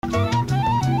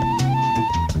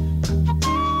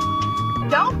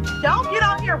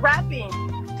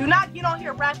not get on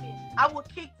here rapping. I will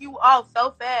kick you off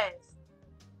so fast.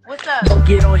 What's up? Don't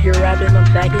get on here rapping.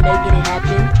 I'm back and making it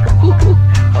happen.